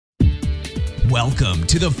Welcome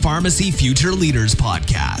to the Pharmacy Future Leaders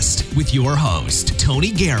Podcast with your host, Tony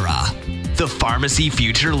Guerra. The Pharmacy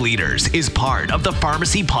Future Leaders is part of the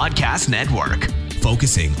Pharmacy Podcast Network,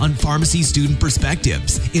 focusing on pharmacy student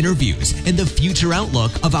perspectives, interviews, and the future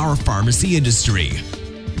outlook of our pharmacy industry.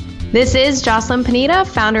 This is Jocelyn Panetta,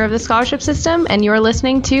 founder of the Scholarship System, and you're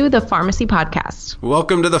listening to the Pharmacy Podcast.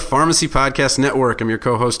 Welcome to the Pharmacy Podcast Network. I'm your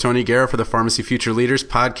co-host, Tony Guerra, for the Pharmacy Future Leaders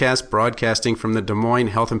Podcast, broadcasting from the Des Moines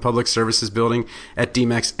Health and Public Services Building at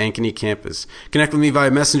DMAC's Ankeny campus. Connect with me via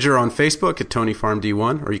Messenger on Facebook at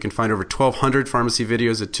TonyPharmD1, or you can find over 1,200 pharmacy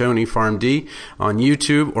videos at TonyPharmD on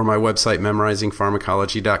YouTube or my website,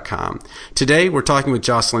 memorizingpharmacology.com. Today, we're talking with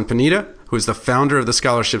Jocelyn Panetta, who is the founder of the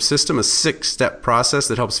Scholarship System, a 6-step process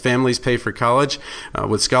that helps families pay for college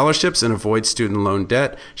with scholarships and avoid student loan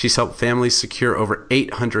debt. She's helped families secure over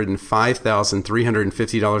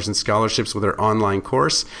 $805,350 in scholarships with her online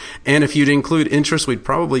course. And if you'd include interest, we'd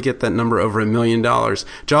probably get that number over $1 million.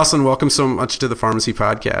 Jocelyn, welcome so much to the Pharmacy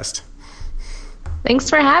Podcast. Thanks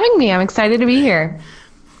for having me. I'm excited to be here.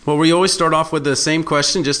 Well, we always start off with the same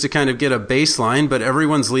question just to kind of get a baseline, but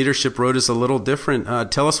everyone's leadership road is a little different.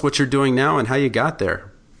 Tell us what you're doing now and how you got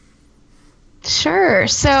there. Sure.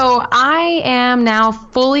 So I am now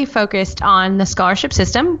fully focused on the Scholarship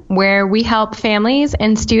System, where we help families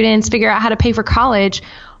and students figure out how to pay for college,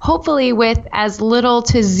 hopefully with as little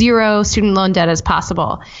to zero student loan debt as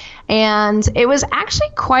possible. And it was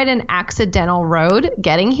actually quite an accidental road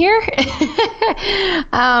getting here.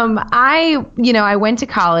 I went to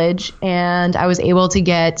college and I was able to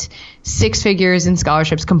get 6 figures in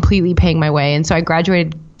scholarships, completely paying my way. And so I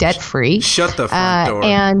graduated debt-free. Shut the front door.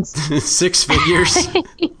 And 6 figures?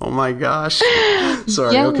 Oh my gosh.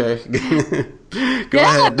 Sorry, yeah. Okay. Go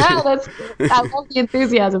ahead. No, I love the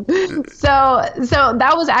enthusiasm. So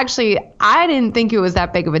that was actually, I didn't think it was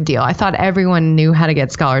that big of a deal. I thought everyone knew how to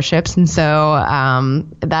get scholarships. And so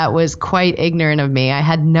that was quite ignorant of me. I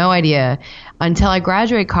had no idea until I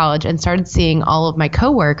graduated college and started seeing all of my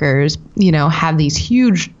coworkers, have these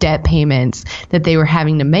huge debt payments that they were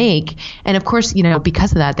having to make. And of course,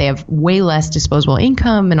 because of that, they have way less disposable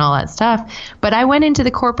income and all that stuff. But I went into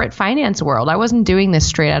the corporate finance world. I wasn't doing this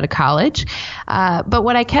straight out of college. But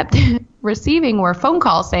what I kept receiving were phone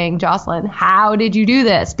calls saying, Jocelyn, how did you do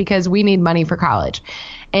this? Because we need money for college.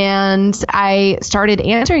 And I started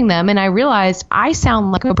answering them and I realized I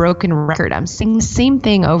sound like a broken record. I'm saying the same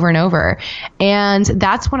thing over and over. And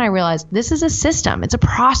that's when I realized this is a system. It's a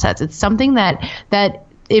process. It's something that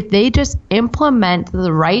if they just implement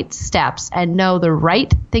the right steps and know the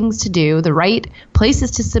right things to do, the right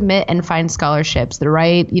places to submit and find scholarships, the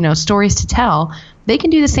right, stories to tell, they can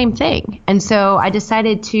do the same thing. And so I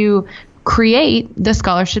decided to create the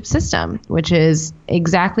Scholarship System, which is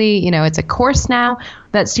exactly, it's a course now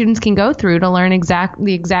that students can go through to learn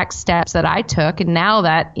the exact steps that I took. And now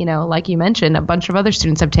that, like you mentioned, a bunch of other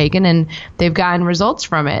students have taken and they've gotten results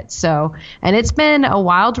from it. So, and it's been a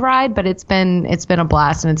wild ride, but it's been a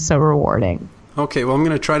blast and it's so rewarding. Okay, well, I'm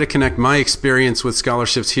going to try to connect my experience with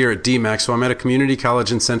scholarships here at DMAC. So I'm at a community college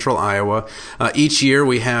in central Iowa. Each year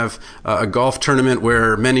we have a golf tournament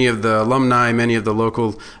where many of the alumni, many of the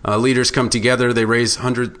local leaders come together. They raise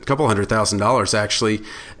couple $100,000 actually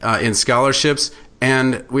in scholarships.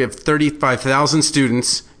 And we have 35,000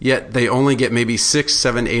 students, yet they only get maybe 600,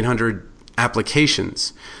 700, 800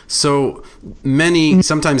 applications. So many,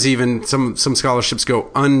 sometimes even some scholarships go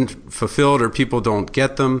unfulfilled or people don't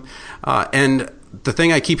get them. And the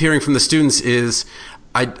thing I keep hearing from the students is,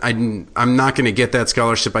 I'm not going to get that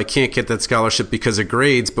scholarship. I can't get that scholarship because of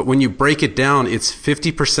grades. But when you break it down, it's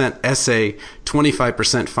 50% essay,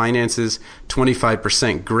 25% finances,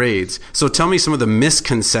 25% grades. So tell me some of the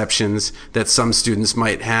misconceptions that some students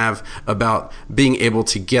might have about being able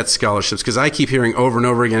to get scholarships. Because I keep hearing over and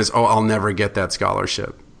over again is, I'll never get that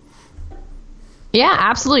scholarship. Yeah,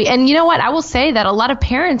 absolutely. And you know what? I will say that a lot of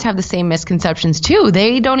parents have the same misconceptions too.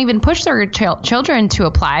 They don't even push their children to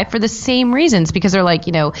apply for the same reasons because they're like,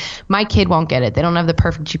 my kid won't get it. They don't have the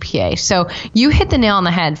perfect GPA. So you hit the nail on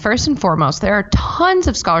the head. First and foremost, there are tons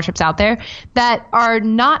of scholarships out there that are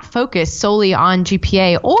not focused solely on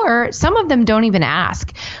GPA, or some of them don't even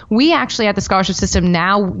ask. We actually at the Scholarship System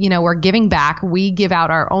now, we're giving back. We give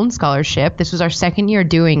out our own scholarship. This was our second year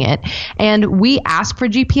doing it. And we ask for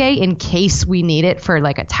GPA in case we need it for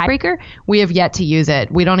like a tiebreaker. We have yet to use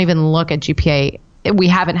it. We don't even look at GPA. We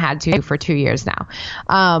haven't had to for 2 years now.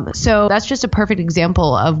 So that's just a perfect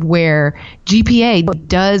example of where GPA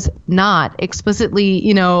does not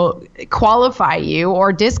explicitly, qualify you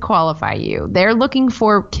or disqualify you. They're looking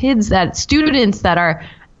for students that are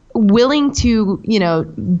willing to,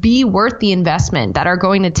 be worth the investment, that are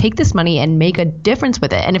going to take this money and make a difference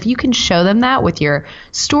with it. And if you can show them that with your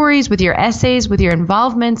stories, with your essays, with your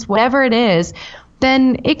involvements, whatever it is,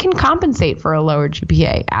 then it can compensate for a lower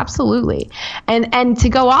GPA. Absolutely. And to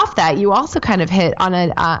go off that, you also kind of hit on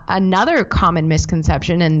another common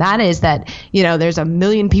misconception, and that is that, there's a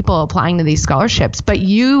million people applying to these scholarships, but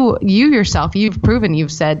you yourself,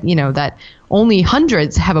 you've said, that only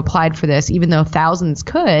hundreds have applied for this, even though thousands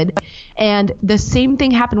could. And the same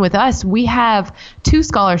thing happened with us. We have 2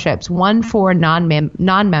 scholarships, one for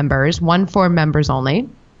non-members, one for members only.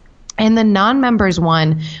 And the non-members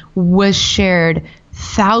one was shared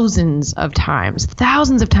thousands of times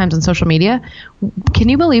on social media. Can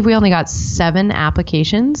you believe we only got 7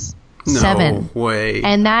 applications? No 7 way.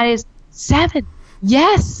 And that is 7.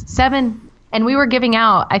 Yes, 7. And we were giving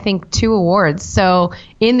out, I think, 2 awards. So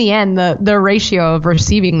in the end, the ratio of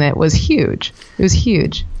receiving it was huge. It was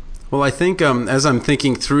huge. Well, I think as I'm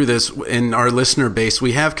thinking through this in our listener base,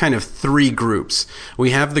 we have kind of 3 groups.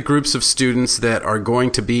 We have the groups of students that are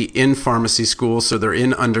going to be in pharmacy school, so they're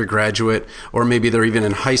in undergraduate, or maybe they're even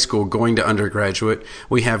in high school going to undergraduate.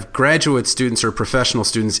 We have graduate students or professional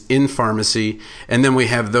students in pharmacy, and then we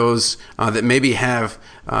have those that maybe have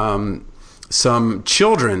some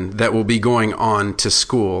children that will be going on to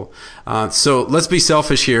school. So let's be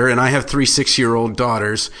selfish here, and I have 3 6-year-old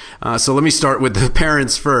daughters. So let me start with the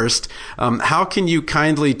parents first. How can you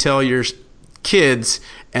kindly tell your kids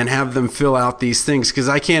and have them fill out these things? Because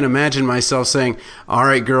I can't imagine myself saying, all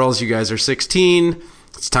right, girls, you guys are 16.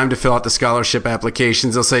 It's time to fill out the scholarship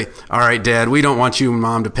applications. They'll say, all right, Dad, we don't want you and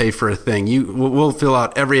Mom to pay for a thing. We'll fill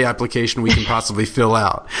out every application we can possibly fill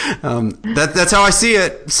out. That's how I see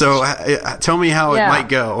it. So tell me how it might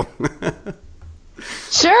go.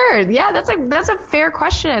 Sure. Yeah, that's a fair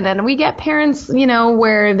question. And we get parents,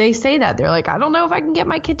 where they say that. They're like, I don't know if I can get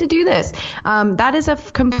my kid to do this. That is a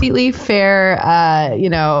completely fair,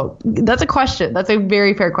 that's a question. That's a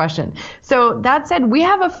very fair question. So that said, we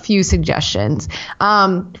have a few suggestions.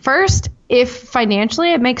 First, if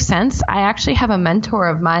financially it makes sense, I actually have a mentor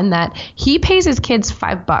of mine that he pays his kids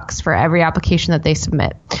 $5 for every application that they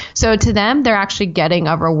submit. So to them, they're actually getting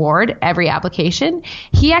a reward every application.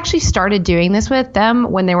 He actually started doing this with them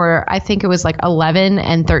when they were, I think it was like 11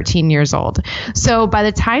 and 13 years old. So by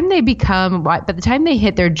the time they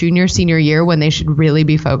hit their junior, senior year, when they should really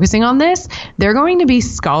be focusing on this, they're going to be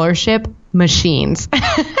scholarship machines. But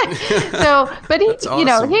he,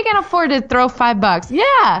 awesome. He can afford to throw $5.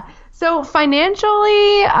 Yeah. So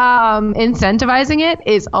financially, incentivizing it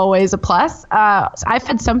is always a plus. I've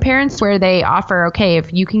had some parents where they offer, okay,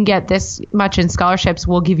 if you can get this much in scholarships,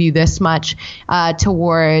 we'll give you this much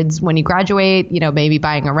towards when you graduate, maybe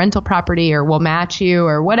buying a rental property, or we'll match you,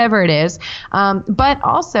 or whatever it is. But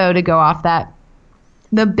also, to go off that,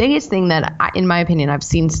 the biggest thing that, in my opinion, I've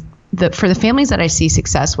seen for the families that I see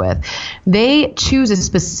success with, they choose a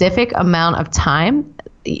specific amount of time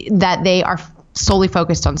that they are solely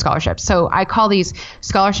focused on scholarships. So I call these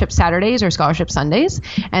scholarship Saturdays or scholarship Sundays.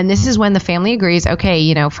 And this is when the family agrees,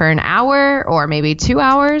 okay, for an hour or maybe 2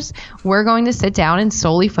 hours, we're going to sit down and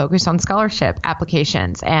solely focus on scholarship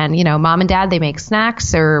applications. And, Mom and Dad, they make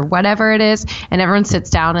snacks or whatever it is, and everyone sits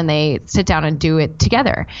down and do it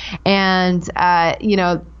together. And,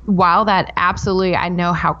 while that absolutely, I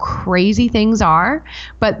know how crazy things are,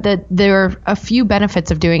 but there are a few benefits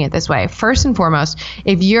of doing it this way. First and foremost,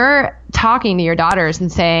 if you're talking to your daughters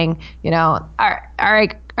and saying, all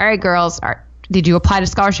right, girls, did you apply to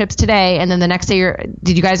scholarships today? And then the next day,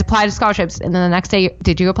 did you guys apply to scholarships? And then the next day,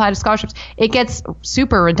 did you apply to scholarships? It gets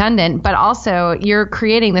super redundant, but also you're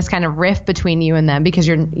creating this kind of rift between you and them, because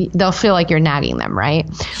they'll feel like you're nagging them, right?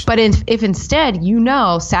 But if instead,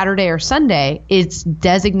 Saturday or Sunday, it's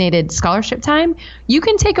designated scholarship time, you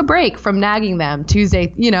can take a break from nagging them Tuesday,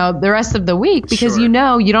 the rest of the week, because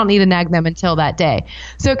Sure. you don't need to nag them until that day.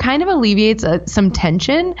 So it kind of alleviates some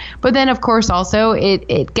tension, but then of course also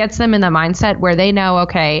it gets them in the mindset where they know,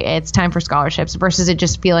 okay, it's time for scholarships, versus it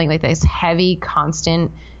just feeling like this heavy,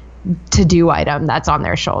 constant to-do item that's on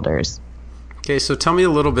their shoulders. Okay, so tell me a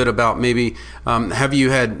little bit about maybe, have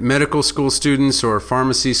you had medical school students or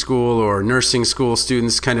pharmacy school or nursing school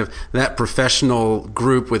students, kind of that professional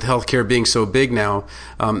group with healthcare being so big now?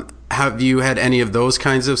 Have you had any of those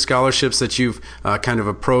kinds of scholarships that you've kind of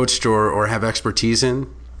approached or have expertise in?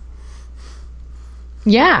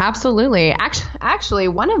 Yeah, absolutely. Actually,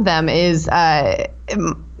 one of them is,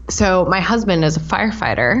 so my husband is a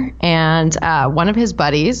firefighter, and one of his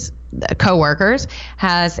buddies coworkers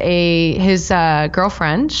has his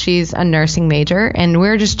girlfriend. She's a nursing major, and we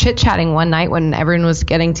were just chit-chatting one night when everyone was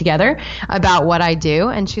getting together about what I do,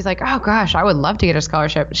 and she's like, oh gosh, I would love to get a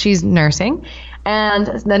scholarship. She's nursing. And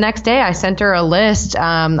the next day I sent her a list.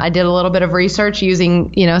 I did a little bit of research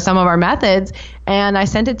using, some of our methods, and I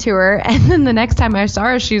sent it to her. And then the next time I saw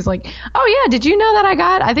her, she was like, oh yeah, did you know that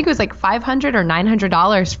I think it was like $500 or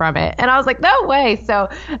 $900 from it? And I was like, no way. So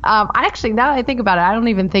actually, now that I think about it, I don't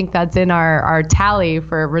even think that's in our tally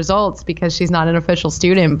for results because she's not an official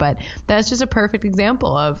student. But that's just a perfect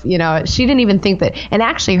example of, she didn't even think that. And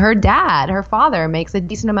actually, her father makes a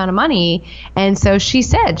decent amount of money. And so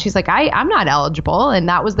she's like, I'm not eligible. And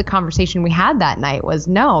that was the conversation we had that night was,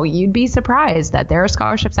 no, you'd be surprised that there are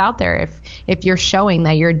scholarships out there if you're showing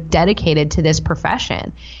that you're dedicated to this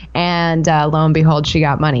profession. And lo and behold, she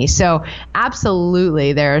got money. So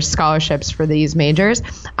absolutely, there are scholarships for these majors.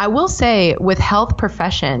 I will say with health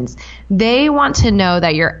professions, they want to know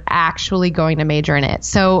that you're actually going to major in it.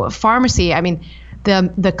 So pharmacy,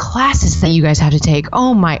 the classes that you guys have to take,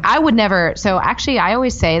 I would never. So actually, I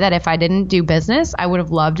always say that if I didn't do business, I would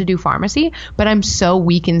have loved to do pharmacy, but I'm so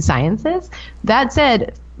weak in sciences. That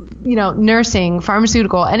said, nursing,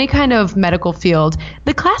 pharmaceutical, any kind of medical field,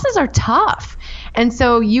 the classes are tough. And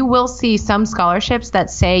so you will see some scholarships that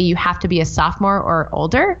say you have to be a sophomore or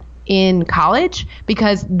older in college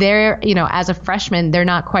because they're, as a freshman, they're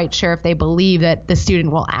not quite sure if they believe that the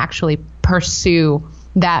student will actually pursue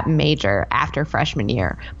that major after freshman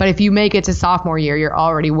year. But if you make it to sophomore year, you're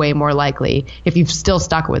already way more likely, if you've still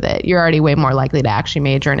stuck with it, you're already way more likely to actually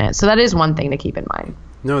major in it. So that is one thing to keep in mind.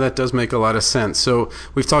 No, that does make a lot of sense. So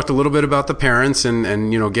we've talked a little bit about the parents and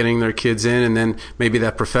getting their kids in, and then maybe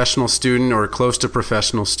that professional student or close to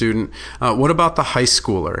professional student. What about the high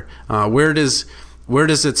schooler? Where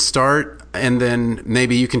does it start? And then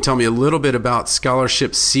maybe you can tell me a little bit about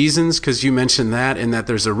scholarship seasons, because you mentioned that and that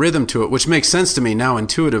there's a rhythm to it, which makes sense to me now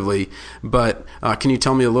intuitively. But can you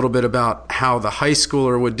tell me a little bit about how the high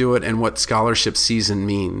schooler would do it and what scholarship season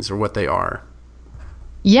means or what they are?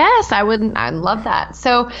 Yes, I would. I'd love that.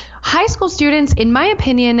 So high school students, in my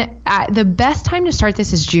opinion, the best time to start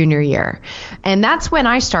this is junior year. And that's when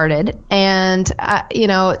I started. And,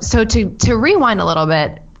 so to rewind a little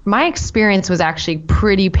bit, my experience was actually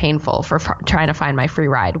pretty painful for trying to find my free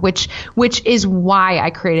ride, which is why I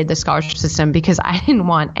created the scholarship system, because I didn't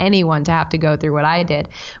want anyone to have to go through what I did.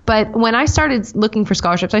 But when I started looking for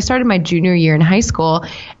scholarships, I started my junior year in high school,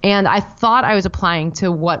 and I thought I was applying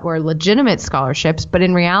to what were legitimate scholarships, but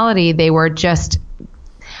in reality, they were just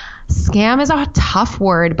scam is a tough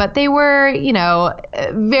word, but they were,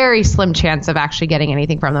 a very slim chance of actually getting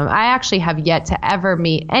anything from them. I actually have yet to ever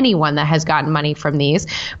meet anyone that has gotten money from these,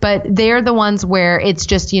 but they're the ones where it's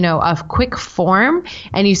just, a quick form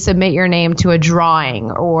and you submit your name to a drawing,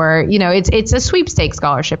 or, it's a sweepstakes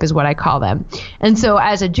scholarship is what I call them. And so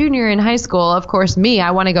as a junior in high school, of course,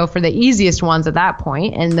 I want to go for the easiest ones at that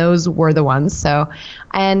point, and those were the ones. So,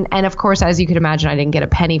 and of course, as you could imagine, I didn't get a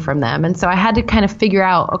penny from them. And so I had to kind of figure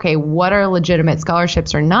out, okay, what are legitimate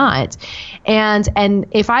scholarships or not? And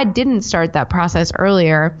if I didn't start that process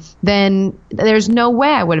earlier, then there's no way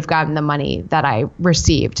I would have gotten the money that I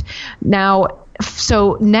received. Now,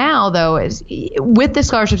 though, is with the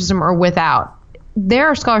scholarship system or without, there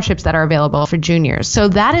are scholarships that are available for juniors. So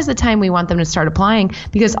that is the time we want them to start applying,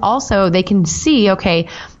 because also they can see, okay,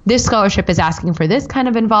 this scholarship is asking for this kind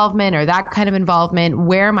of involvement or that kind of involvement.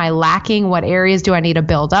 Where am I lacking? What areas do I need to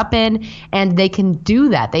build up in? And they can do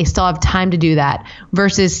that. They still have time to do that.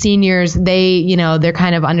 Versus seniors, they're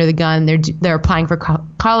kind of under the gun. They're applying for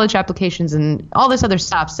college applications and all this other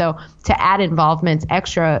stuff. So to add involvements,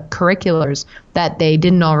 extracurriculars that they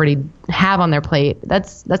didn't already have on their plate,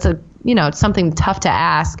 that's it's something tough to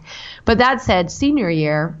ask. But that said, senior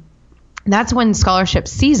year, that's when scholarship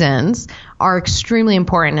seasons are extremely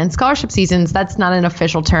important. And scholarship seasons, that's not an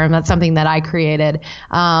official term. That's something that I created,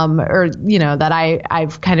 that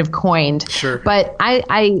I've kind of coined. Sure. But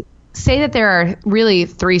I say that there are really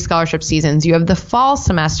 3 scholarship seasons. You have the fall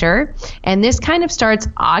semester, and this kind of starts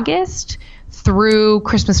August through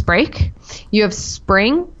Christmas break. You have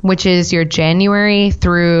spring, which is your January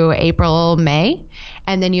through April, May.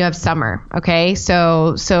 And then you have summer. Okay.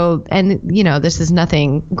 So, this is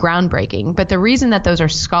nothing groundbreaking, but the reason that those are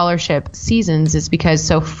scholarship seasons is because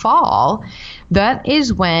fall, that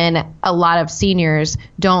is when a lot of seniors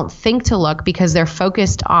don't think to look, because they're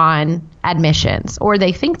focused on admissions, or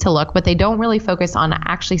they think to look, but they don't really focus on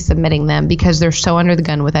actually submitting them because they're so under the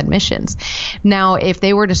gun with admissions. Now, if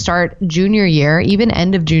they were to start junior year, even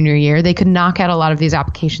end of junior year, they could knock out a lot of these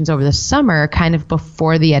applications over the summer, kind of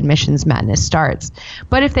before the admissions madness starts.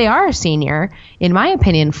 But if they are a senior, in my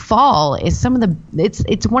opinion, fall is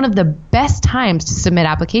it's one of the best times to submit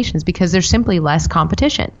applications because there's simply less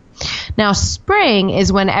competition. Now, spring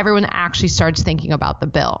is when everyone actually starts thinking about the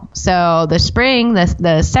bill. So the spring,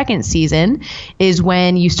 the second season, is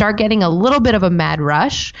when you start getting a little bit of a mad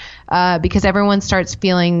rush because everyone starts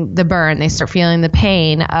feeling the burn. They start feeling the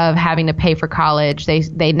pain of having to pay for college.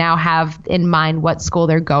 They now have in mind what school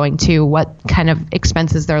they're going to, what kind of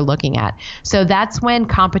expenses they're looking at. So that's when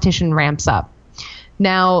competition ramps up.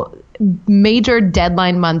 Now, major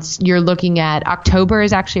deadline months, you're looking at October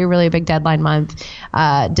is actually a really big deadline month.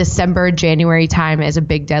 December, January time is a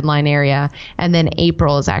big deadline area. And then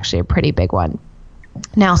April is actually a pretty big one.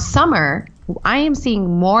 Now, summer, I am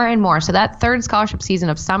seeing more and more. So that third scholarship season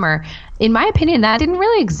of summer, in my opinion, that didn't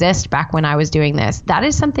really exist back when I was doing this. That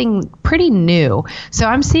is something pretty new. So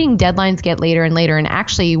I'm seeing deadlines get later and later. And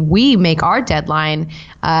actually, we make our deadline,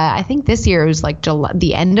 I think this year was like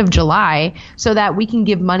the end of July, so that we can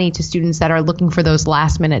give money to students that are looking for those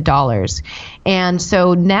last minute dollars. And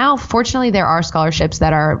so now, fortunately, there are scholarships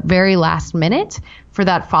that are very last minute for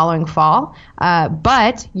that following fall.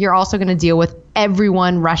 But you're also going to deal with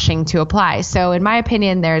everyone rushing to apply. So in my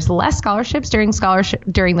opinion, there's less scholarships during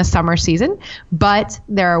the summer season, but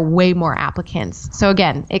there are way more applicants. So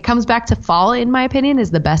again, it comes back to fall, in my opinion,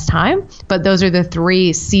 is the best time, but those are the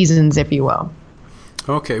three seasons, if you will.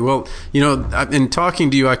 Okay, well, in talking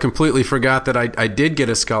to you, I completely forgot that I did get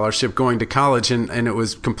a scholarship going to college, and it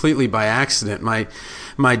was completely by accident.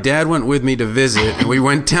 My dad went with me to visit, and we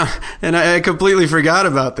went down, and I completely forgot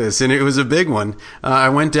about this, and it was a big one. I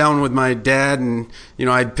went down with my dad, and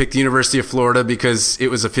I'd picked the University of Florida because it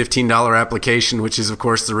was a $15 application, which is, of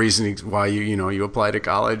course, the reason why you apply to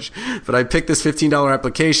college. But I picked this $15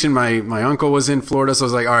 application. My uncle was in Florida, so I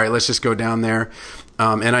was like, all right, let's just go down there.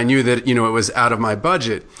 And I knew that, it was out of my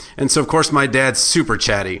budget. And so, of course, my dad's super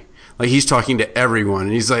chatty. Like, he's talking to everyone.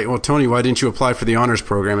 And he's like, well, Tony, why didn't you apply for the honors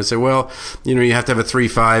program? I said, well, you have to have a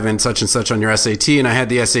 3.5 and such on your SAT. And I had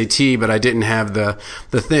the SAT, but I didn't have the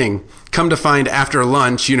thing. Come to find after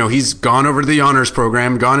lunch, he's gone over to the honors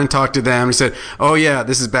program, gone and talked to them. He said, oh, yeah,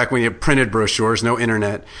 this is back when you printed brochures, no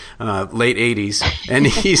internet, late 80s. And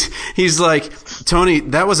he's like, Tony,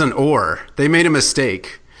 that was an or. They made a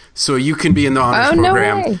mistake. So you can be in the honors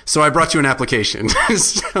program. No way. So I brought you an application.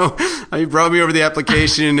 So he brought me over the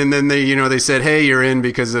application, and then they said, hey, you're in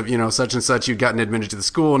because of, such and such. You'd gotten admitted to the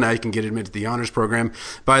school. Now you can get admitted to the honors program.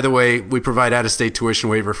 By the way, we provide out-of-state tuition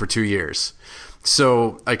waiver for 2 years.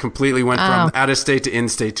 So I completely went from out-of-state to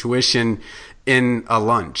in-state tuition in a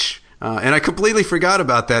lunch. And I completely forgot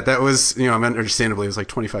about that. That was, understandably, it was like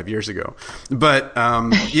 25 years ago. But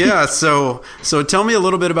yeah, so tell me a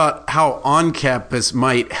little bit about how on-campus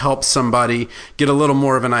might help somebody get a little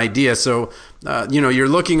more of an idea. So, you're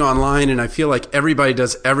looking online, and I feel like everybody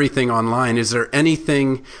does everything online. Is there any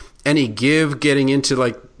give getting into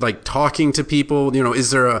like talking to people? Is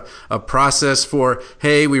there a process for,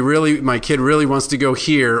 hey, my kid really wants to go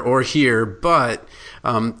here or here, but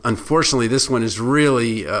unfortunately, this one is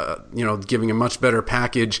really, giving a much better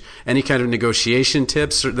package. Any kind of negotiation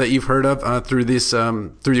tips that you've heard of through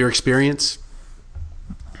your experience?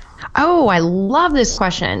 Oh, I love this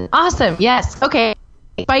question. Awesome. Yes. Okay.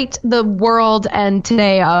 Despite the world and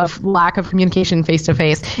today of lack of communication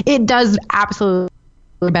face-to-face, it does absolutely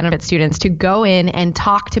benefit students to go in and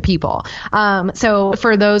talk to people. So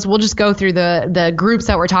for those, we'll just go through the groups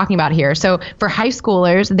that we're talking about here. So for high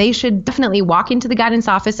schoolers, they should definitely walk into the guidance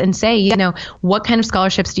office and say, what kind of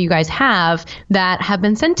scholarships do you guys have that have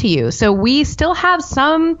been sent to you? So we still have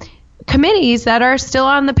some committees that are still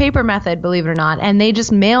on the paper method, believe it or not, and they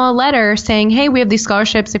just mail a letter saying, hey, we have these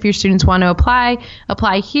scholarships. If your students want to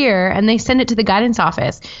apply here, and they send it to the guidance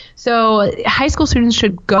office. So high school students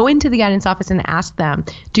should go into the guidance office and ask them,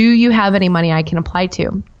 do you have any money I can apply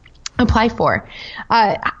for?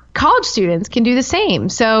 College students can do the same.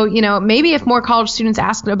 So, maybe if more college students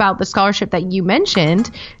asked about the scholarship that you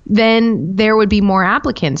mentioned, then there would be more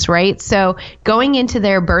applicants, right? So going into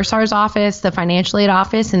their bursar's office, the financial aid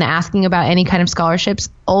office, and asking about any kind of scholarships,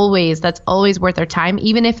 that's always worth their time.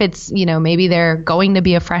 Even if it's, maybe they're going to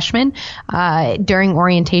be a freshman, during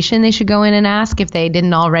orientation, they should go in and ask if they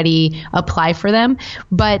didn't already apply for them.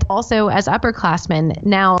 But also as upperclassmen.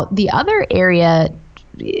 Now, the other area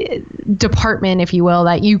department, if you will,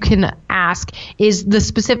 that you can ask is the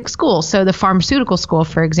specific school. So the pharmaceutical school,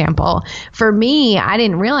 for example. For me, I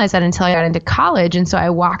didn't realize that until I got into college. And so I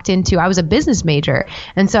was a business major.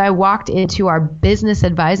 And so I walked into our business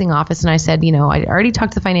advising office and I said, I already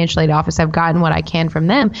talked to the financial aid office. I've gotten what I can from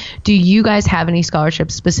them. Do you guys have any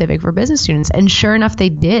scholarships specific for business students? And sure enough, they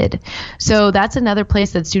did. So that's another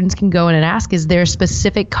place that students can go in and ask, is there a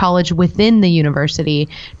specific college within the university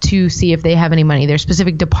to see if they have any money, their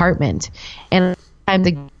specific department. And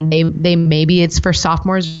they maybe it's for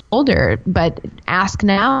sophomores older, but ask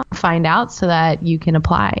now, find out so that you can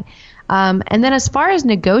apply. And then as far as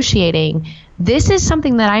negotiating, this is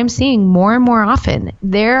something that I'm seeing more and more often.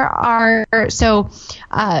 There are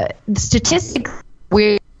statistics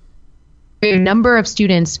where a number of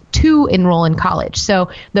students to enroll in college. So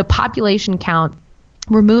the population count,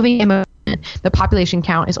 removing the population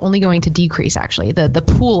count is only going to decrease, actually, the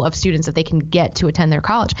pool of students that they can get to attend their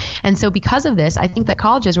college. And so because of this, I think that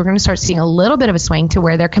colleges, we're going to start seeing a little bit of a swing to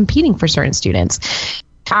where they're competing for certain students.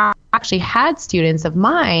 I actually had students of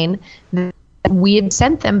mine that we had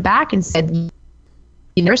sent them back and said,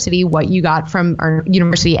 university what you got from our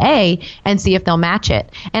University A and see if they'll match it.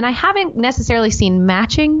 And I haven't necessarily seen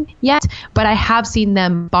matching yet, but I have seen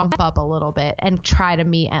them bump up a little bit and try to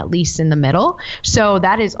meet at least in the middle. So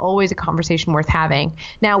that is always a conversation worth having.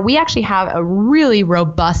 Now, we actually have a really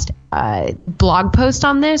robust blog post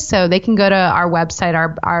on this, so they can go to our website.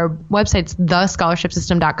 Our website's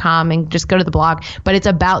thescholarshipsystem.com and just go to the blog, but it's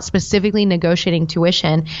about specifically negotiating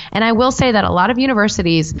tuition. And I will say that a lot of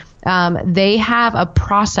universities, they have a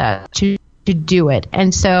process to do it.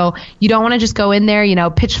 And so you don't want to just go in there,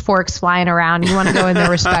 pitchforks flying around. You want to go in there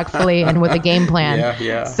respectfully and with a game plan.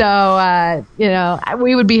 Yeah. So,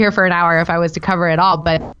 we would be here for an hour if I was to cover it all,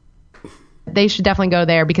 but they should definitely go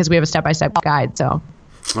there because we have a step-by-step guide. So.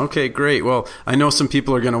 Okay, great. Well, I know some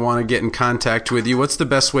people are going to want to get in contact with you. What's the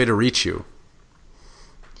best way to reach you?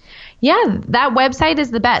 Yeah, that website is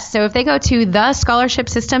the best. So if they go to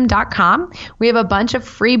thescholarshipsystem.com, we have a bunch of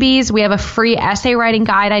freebies. We have a free essay writing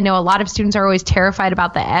guide. I know a lot of students are always terrified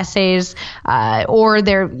about the essays, or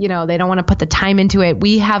they don't want to put the time into it.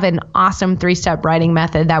 We have an awesome 3-step writing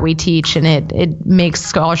method that we teach, and it makes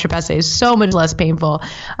scholarship essays so much less painful,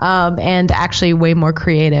 and actually way more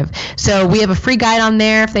creative. So we have a free guide on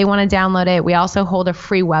there if they want to download it. We also hold a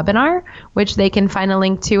free webinar, which they can find a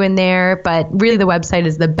link to in there. But really, the website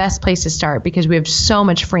is the best place to start because we have so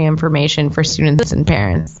much free information for students and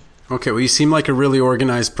parents. Okay, well, you seem like a really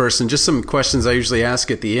organized person. Just some questions I usually ask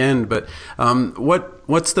at the end, but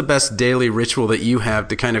what's the best daily ritual that you have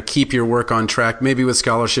to kind of keep your work on track, maybe with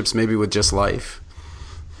scholarships, maybe with just life?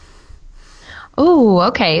 Oh,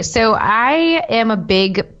 okay. So I am a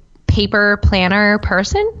big paper planner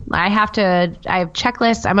person. I have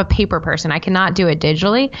checklists. I'm a paper person. I cannot do it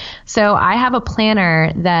digitally. So I have a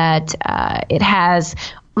planner that it has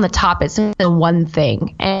on the top, it's the one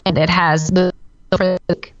thing, and it has the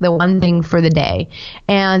one thing for the day.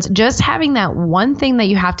 And just having that one thing that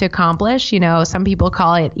you have to accomplish, some people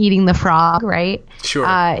call it eating the frog, right? Sure.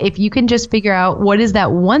 If you can just figure out what is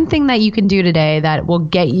that one thing that you can do today that will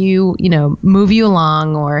get you, move you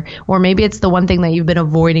along, or maybe it's the one thing that you've been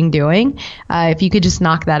avoiding doing. If you could just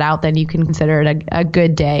knock that out, then you can consider it a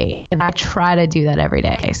good day. And I try to do that every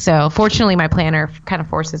day. So fortunately, my planner kind of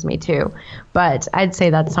forces me to, but I'd say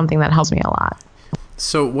that's something that helps me a lot.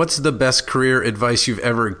 So what's the best career advice you've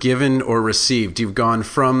ever given or received? You've gone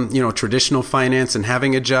from, traditional finance and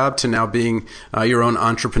having a job to now being your own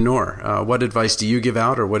entrepreneur. What advice do you give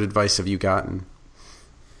out, or what advice have you gotten?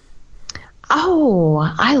 Oh,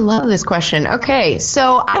 I love this question. Okay,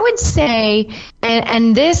 so I would say,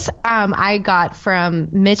 and this I got from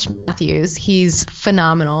Mitch Matthews. He's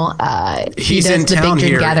phenomenal. He's he does in the town Big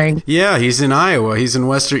Dream here. Gathering. Yeah, he's in Iowa. He's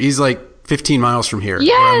in He's like 15 miles from here.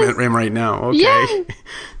 Yes. Where I'm right now. Okay. Yes.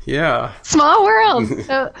 Yeah. Small world.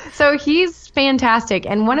 So he's fantastic.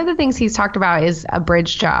 And one of the things he's talked about is a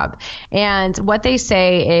bridge job. And what he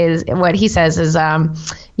says is,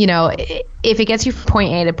 if it gets you from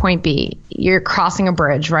point A to point B, you're crossing a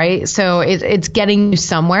bridge, right? So it's getting you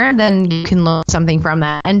somewhere, then you can learn something from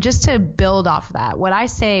that. And just to build off of that, what I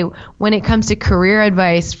say when it comes to career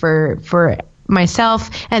advice for myself,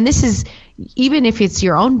 and this is even if it's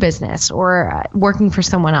your own business or working for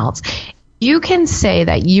someone else, you can say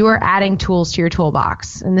that you are adding tools to your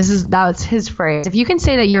toolbox, and that's his phrase. If you can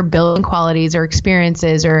say that you're building qualities or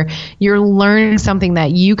experiences, or you're learning something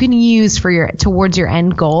that you can use towards your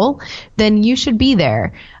end goal, then you should be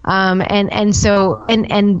there.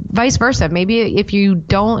 And vice versa. Maybe if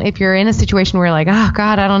you're in a situation where you're like, oh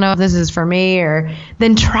God, I don't know if this is for me,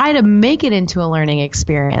 then try to make it into a learning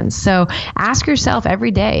experience. So ask yourself every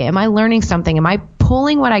day, am I learning something? Am I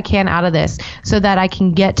pulling what I can out of this so that I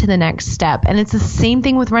can get to the next step? And it's the same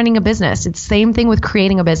thing with running a business. It's the same thing with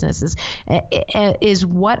creating a business. Is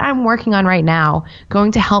what I'm working on right now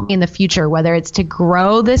going to help me in the future, whether it's to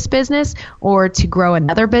grow this business or to grow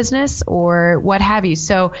another business or what have you.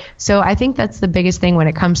 So I think that's the biggest thing when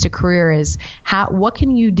it comes to career is what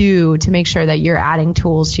can you do to make sure that you're adding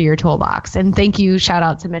tools to your toolbox? And thank you, shout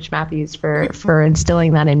out to Mitch Matthews for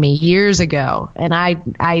instilling that in me years ago. And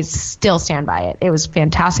I still stand by it. It was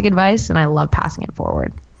fantastic advice, and I love passing it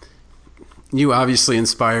forward. You obviously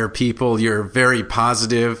inspire people. You're very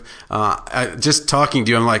positive. Just talking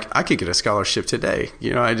to you, I'm like, I could get a scholarship today.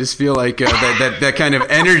 I just feel like that kind of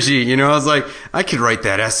energy. I was like, I could write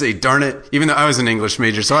that essay, darn it. Even though I was an English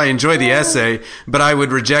major, so I enjoy the essay, but I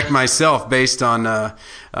would reject myself based on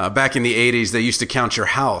back in the 80s, they used to count your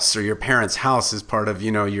house or your parents' house as part of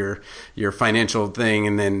your financial thing,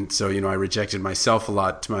 and then so I rejected myself a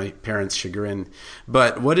lot to my parents' chagrin.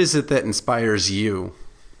 But what is it that inspires you?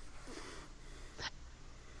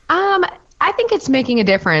 I think it's making a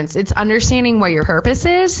difference. It's understanding what your purpose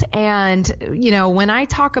is. And, when I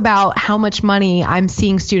talk about how much money I'm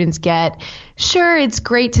seeing students get, sure, it's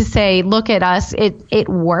great to say, look at us, it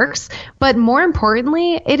works. But more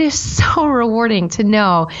importantly, it is so rewarding to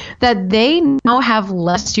know that they now have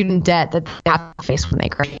less student debt that they have to face when they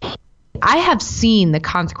graduate. I have seen the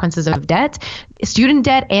consequences of debt, student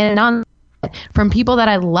debt and non from people that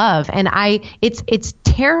I love. And it's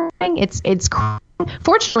terrifying. It's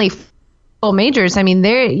fortunately, majors, I mean,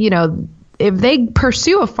 they're, if they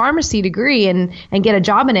pursue a pharmacy degree and get a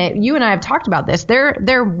job in it, you and I have talked about this,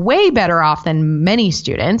 they're way better off than many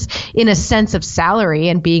students in a sense of salary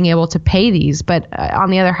and being able to pay these. But on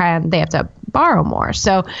the other hand, they have to borrow more.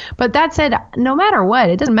 So, but that said, no matter what,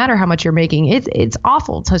 it doesn't matter how much you're making. It's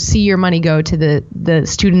awful to see your money go to the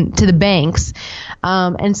student, to the banks.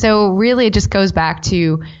 And so really it just goes back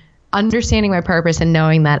to understanding my purpose and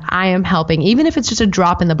knowing that I am helping, even if it's just a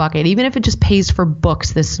drop in the bucket, even if it just pays for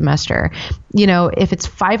books this semester, if it's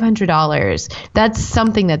 $500, that's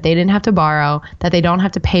something that they didn't have to borrow, that they don't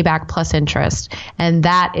have to pay back plus interest. And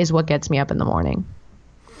that is what gets me up in the morning.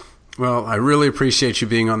 Well, I really appreciate you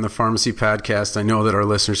being on the Pharmacy Podcast. I know that our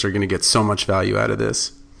listeners are going to get so much value out of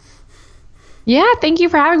this. Yeah, thank you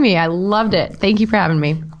for having me. I loved it. Thank you for having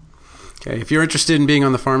me. Okay, if you're interested in being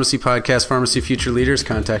on the Pharmacy Podcast, Pharmacy Future Leaders,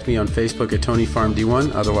 contact me on Facebook at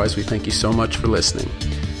TonyPharmD1. Otherwise, we thank you so much for listening.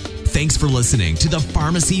 Thanks for listening to the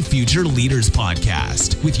Pharmacy Future Leaders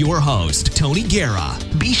Podcast with your host, Tony Guerra.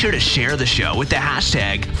 Be sure to share the show with the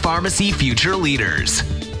hashtag Pharmacy Future Leaders.